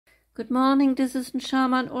Good morning, this is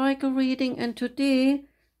Shaman Oracle reading, and today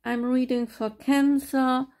I'm reading for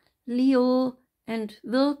Cancer, Leo and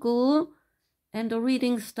Virgo, and the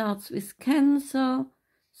reading starts with Cancer.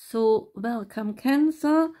 So welcome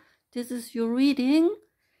Cancer, this is your reading,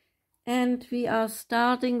 and we are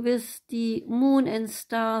starting with the Moon and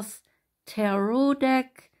Stars Tarot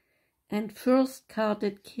deck, and first card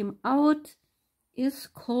that came out is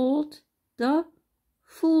called the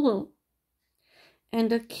Fool. And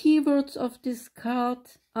the keywords of this card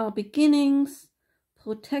are beginnings,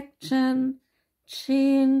 protection,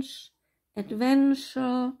 change,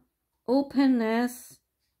 adventure, openness,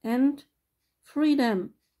 and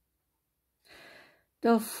freedom.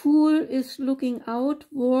 The Fool is looking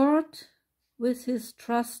outward with his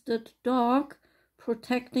trusted dog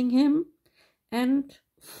protecting him and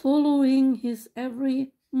following his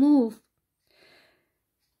every move.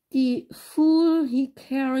 The Fool, he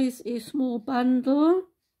carries a small bundle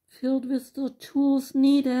filled with the tools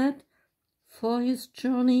needed for his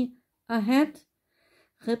journey ahead,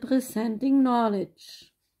 representing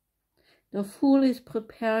knowledge. The Fool is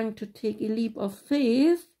preparing to take a leap of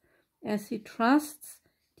faith as he trusts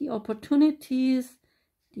the opportunities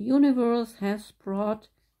the universe has brought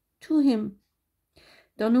to him.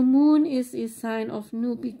 The new moon is a sign of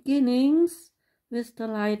new beginnings, with the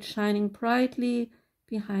light shining brightly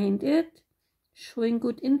behind it, showing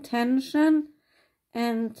good intention,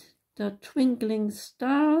 and the twinkling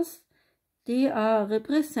stars, they are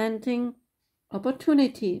representing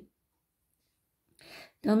opportunity.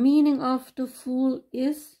 The meaning of the Fool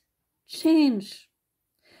is change.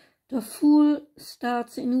 The Fool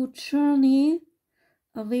starts a new journey,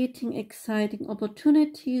 awaiting exciting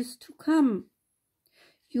opportunities to come.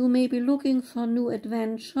 You may be looking for new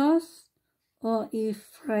adventures or a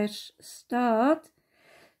fresh start.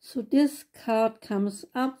 So this card comes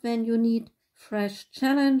up when you need fresh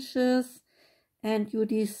challenges and you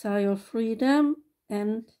desire freedom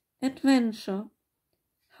and adventure.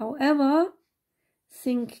 However,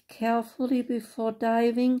 think carefully before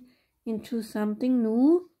diving into something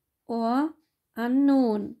new or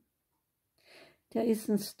unknown. There is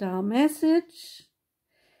a star message.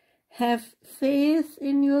 Have faith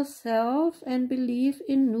in yourself and believe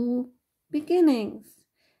in new beginnings.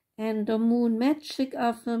 And the Moon Magic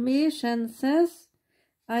affirmation says,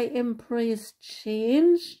 I embrace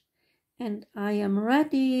change and I am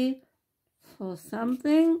ready for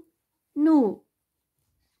something new.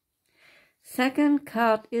 Second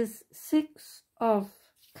card is Six of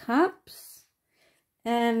Cups.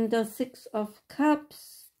 And the Six of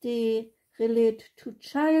Cups, they relate to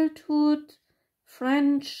childhood,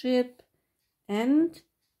 friendship, and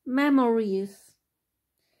memories.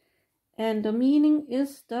 And the meaning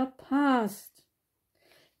is the past.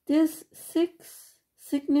 This six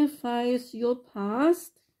signifies your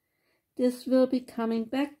past. This will be coming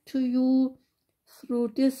back to you through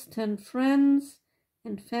distant friends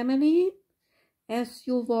and family as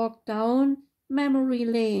you walk down memory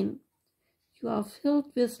lane. You are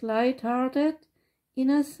filled with light-hearted,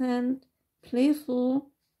 innocent,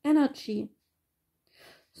 playful energy.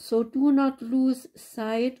 So do not lose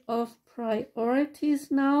sight of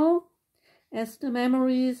priorities now, as the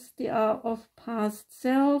memories, they are of past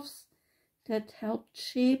selves that helped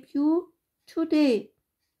shape you today.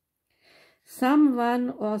 Someone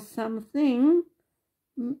or something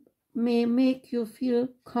may make you feel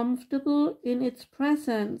comfortable in its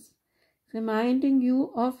presence, reminding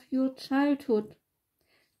you of your childhood.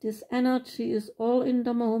 This energy is all in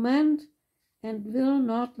the moment and will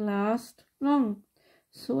not last long,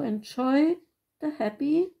 so enjoy the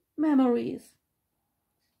happy memories.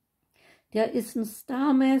 There is a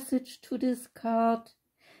star message to this card.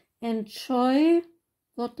 Enjoy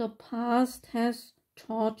what the past has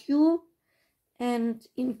taught you and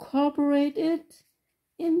incorporate it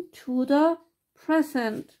into the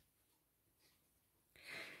present.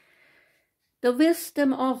 The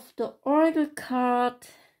wisdom of the Oracle card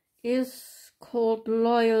is called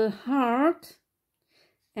Loyal Heart,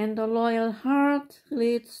 and the Loyal Heart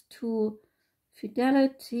relates to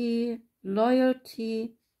fidelity,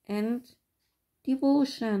 loyalty, and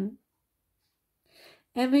devotion.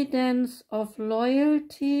 Evidence of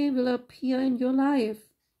loyalty will appear in your life.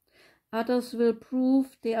 Others will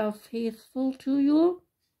prove they are faithful to you,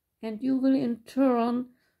 and you will in turn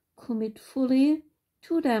commit fully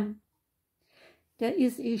to them. There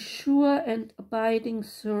is a sure and abiding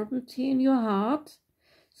certainty in your heart,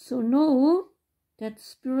 so know that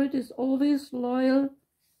Spirit is always loyal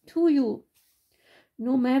to you.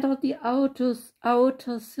 No matter the outer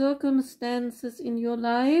circumstances in your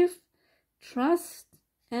life, trust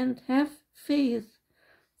and have faith,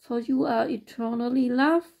 for you are eternally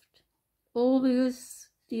loved always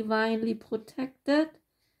divinely protected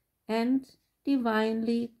and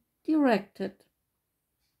divinely directed.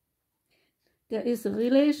 There is a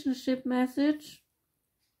relationship message.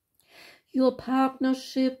 Your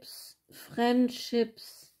partnerships,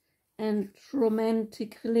 friendships, and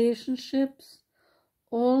romantic relationships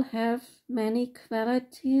all have many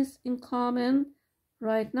qualities in common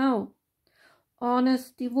right now.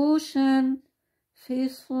 Honest devotion,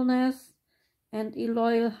 faithfulness, and a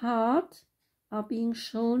loyal heart are being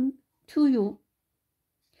shown to you.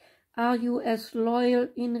 Are you as loyal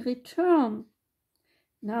in return?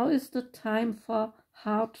 Now is the time for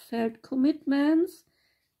heartfelt commitments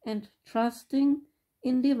and trusting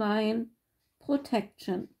in divine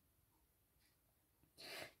protection.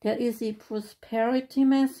 There is a prosperity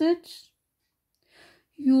message.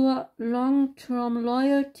 Your long-term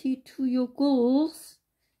loyalty to your goals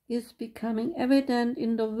is becoming evident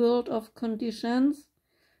in the world of conditions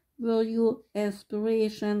where your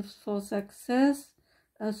aspirations for success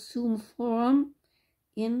assume form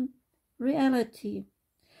in reality.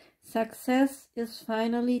 Success is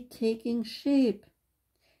finally taking shape.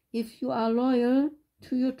 If you are loyal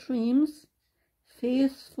to your dreams,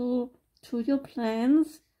 faithful to your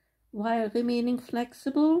plans, while remaining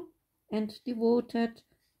flexible and devoted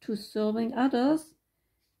to serving others,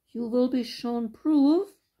 you will be shown proof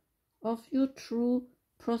of your true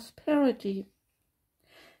prosperity.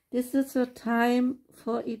 This is a time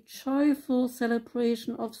for a joyful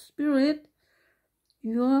celebration of spirit,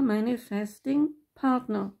 your manifesting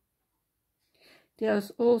partner.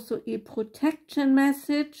 There's also a protection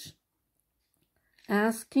message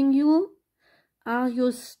asking you, are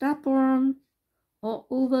you stubborn or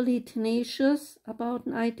overly tenacious about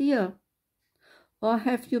an idea? Or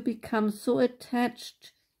have you become so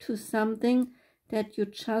attached to something that you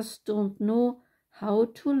just don't know how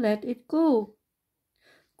to let it go?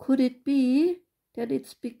 Could it be that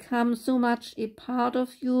it's become so much a part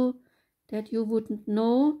of you that you wouldn't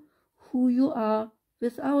know who you are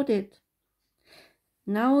without it?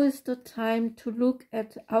 Now is the time to look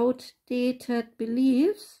at outdated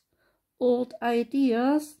beliefs, old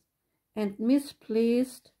ideas, and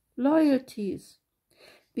misplaced loyalties.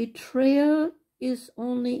 Betrayal is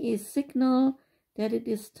only a signal that it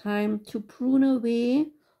is time to prune away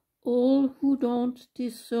all who don't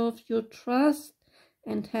deserve your trust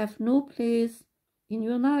and have no place in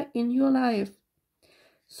your life.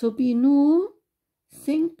 So be new,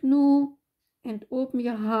 think new, and open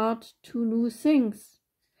your heart to new things.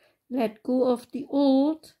 Let go of the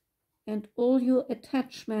old and all your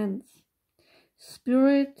attachments.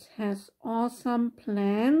 Spirit has awesome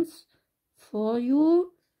plans for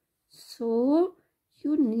you, so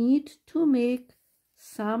you need to make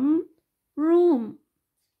some room.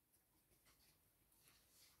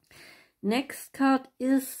 Next card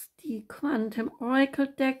is the Quantum Oracle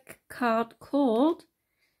deck card called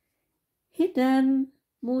Hidden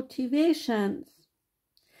Motivations.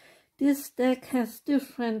 This deck has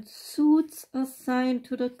different suits assigned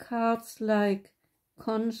to the cards like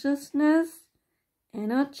consciousness,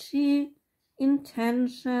 energy,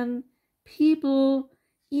 intention, people,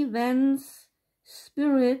 events,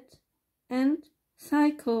 spirit, and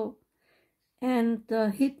cycle. And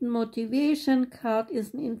the hidden motivation card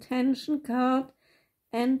is an intention card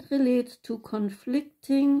and relates to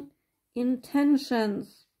conflicting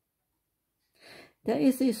intentions. There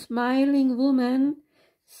is a smiling woman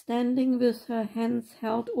standing with her hands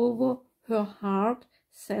held over her heart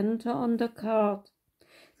center on the card.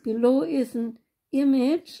 Below is an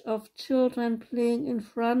image of children playing in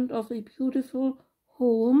front of a beautiful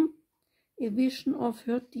home, a vision of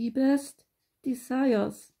her deepest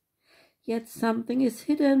desires. Yet something is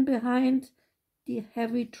hidden behind the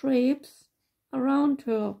heavy drapes around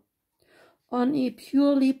her. On a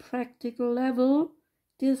purely practical level,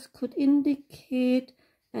 this could indicate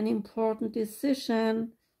an important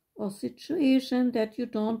decision or situation that you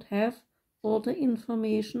don't have all the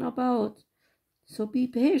information about. So be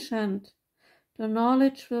patient. The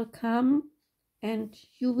knowledge will come and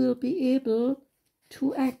you will be able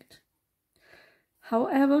to act.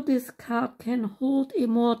 However, this card can hold a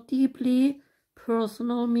more deeply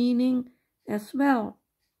personal meaning as well.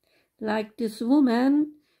 Like this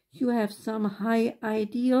woman, you have some high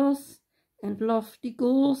ideals and lofty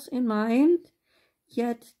goals in mind,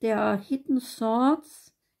 yet there are hidden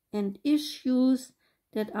thoughts and issues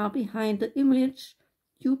that are behind the image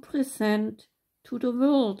you present to the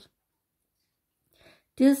world.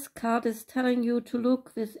 This card is telling you to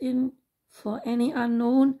look within for any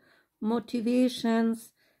unknown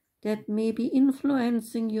motivations that may be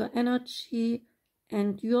influencing your energy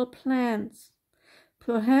and your plans.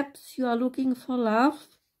 Perhaps you are looking for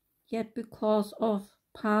love, yet because of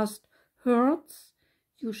past hurts,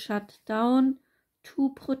 you shut down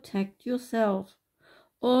to protect yourself.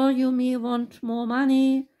 Or you may want more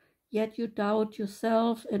money, yet you doubt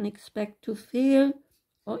yourself and expect to fail,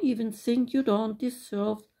 or even think you don't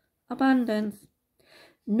deserve abundance.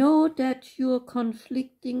 Know that your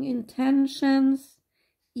conflicting intentions,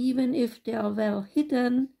 even if they are well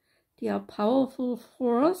hidden, they are powerful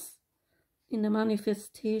force in the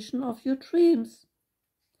manifestation of your dreams.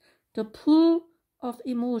 The pull of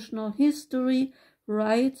emotional history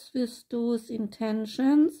rides with those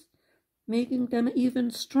intentions, making them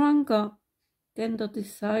even stronger than the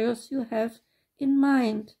desires you have in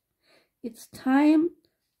mind. It's time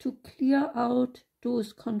to clear out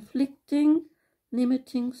those conflicting,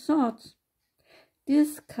 limiting thoughts.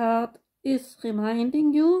 This card is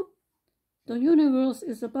reminding you the universe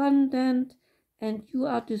is abundant and you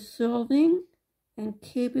are deserving and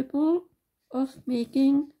capable of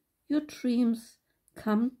making your dreams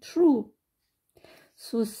come true.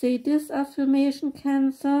 So say this affirmation,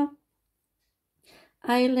 Cancer: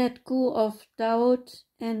 I let go of doubt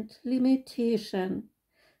and limitation.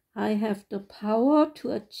 I have the power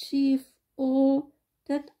to achieve all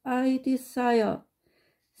that I desire.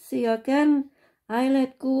 Say again, I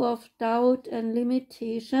let go of doubt and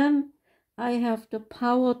limitation. I have the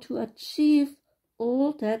power to achieve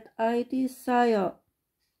all that I desire.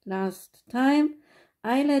 Last time,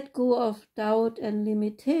 I let go of doubt and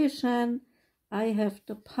limitation. I have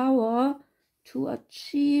the power to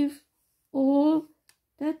achieve all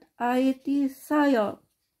that I desire.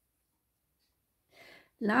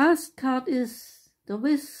 Last card is the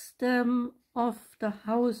wisdom of the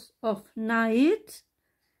House of Night,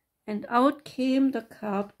 and out came the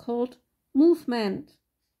card called Movement.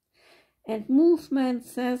 And movement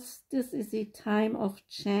says this is a time of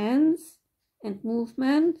chance and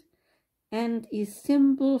movement and a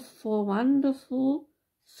symbol for wonderful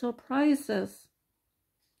surprises.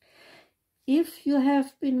 If you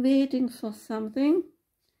have been waiting for something,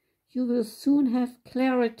 you will soon have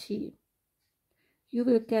clarity. You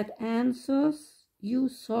will get answers you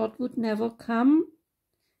thought would never come,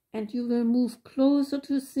 and you will move closer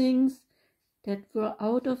to things that were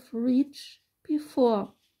out of reach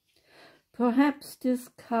before. Perhaps this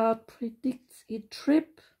card predicts a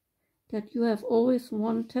trip that you have always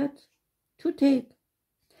wanted to take.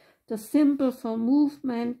 The symbol for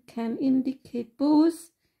movement can indicate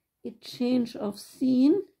both a change of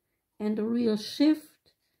scene and a real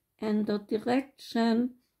shift in the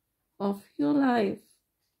direction of your life.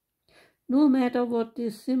 No matter what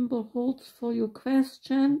this symbol holds for your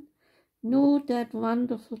question, know that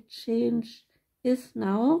wonderful change is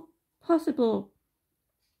now possible.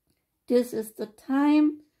 This is the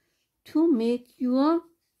time to make your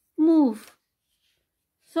move.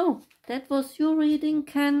 So, that was your reading,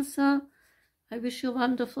 Cancer. I wish you a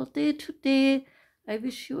wonderful day today. I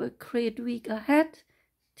wish you a great week ahead.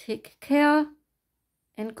 Take care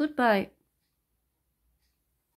and goodbye.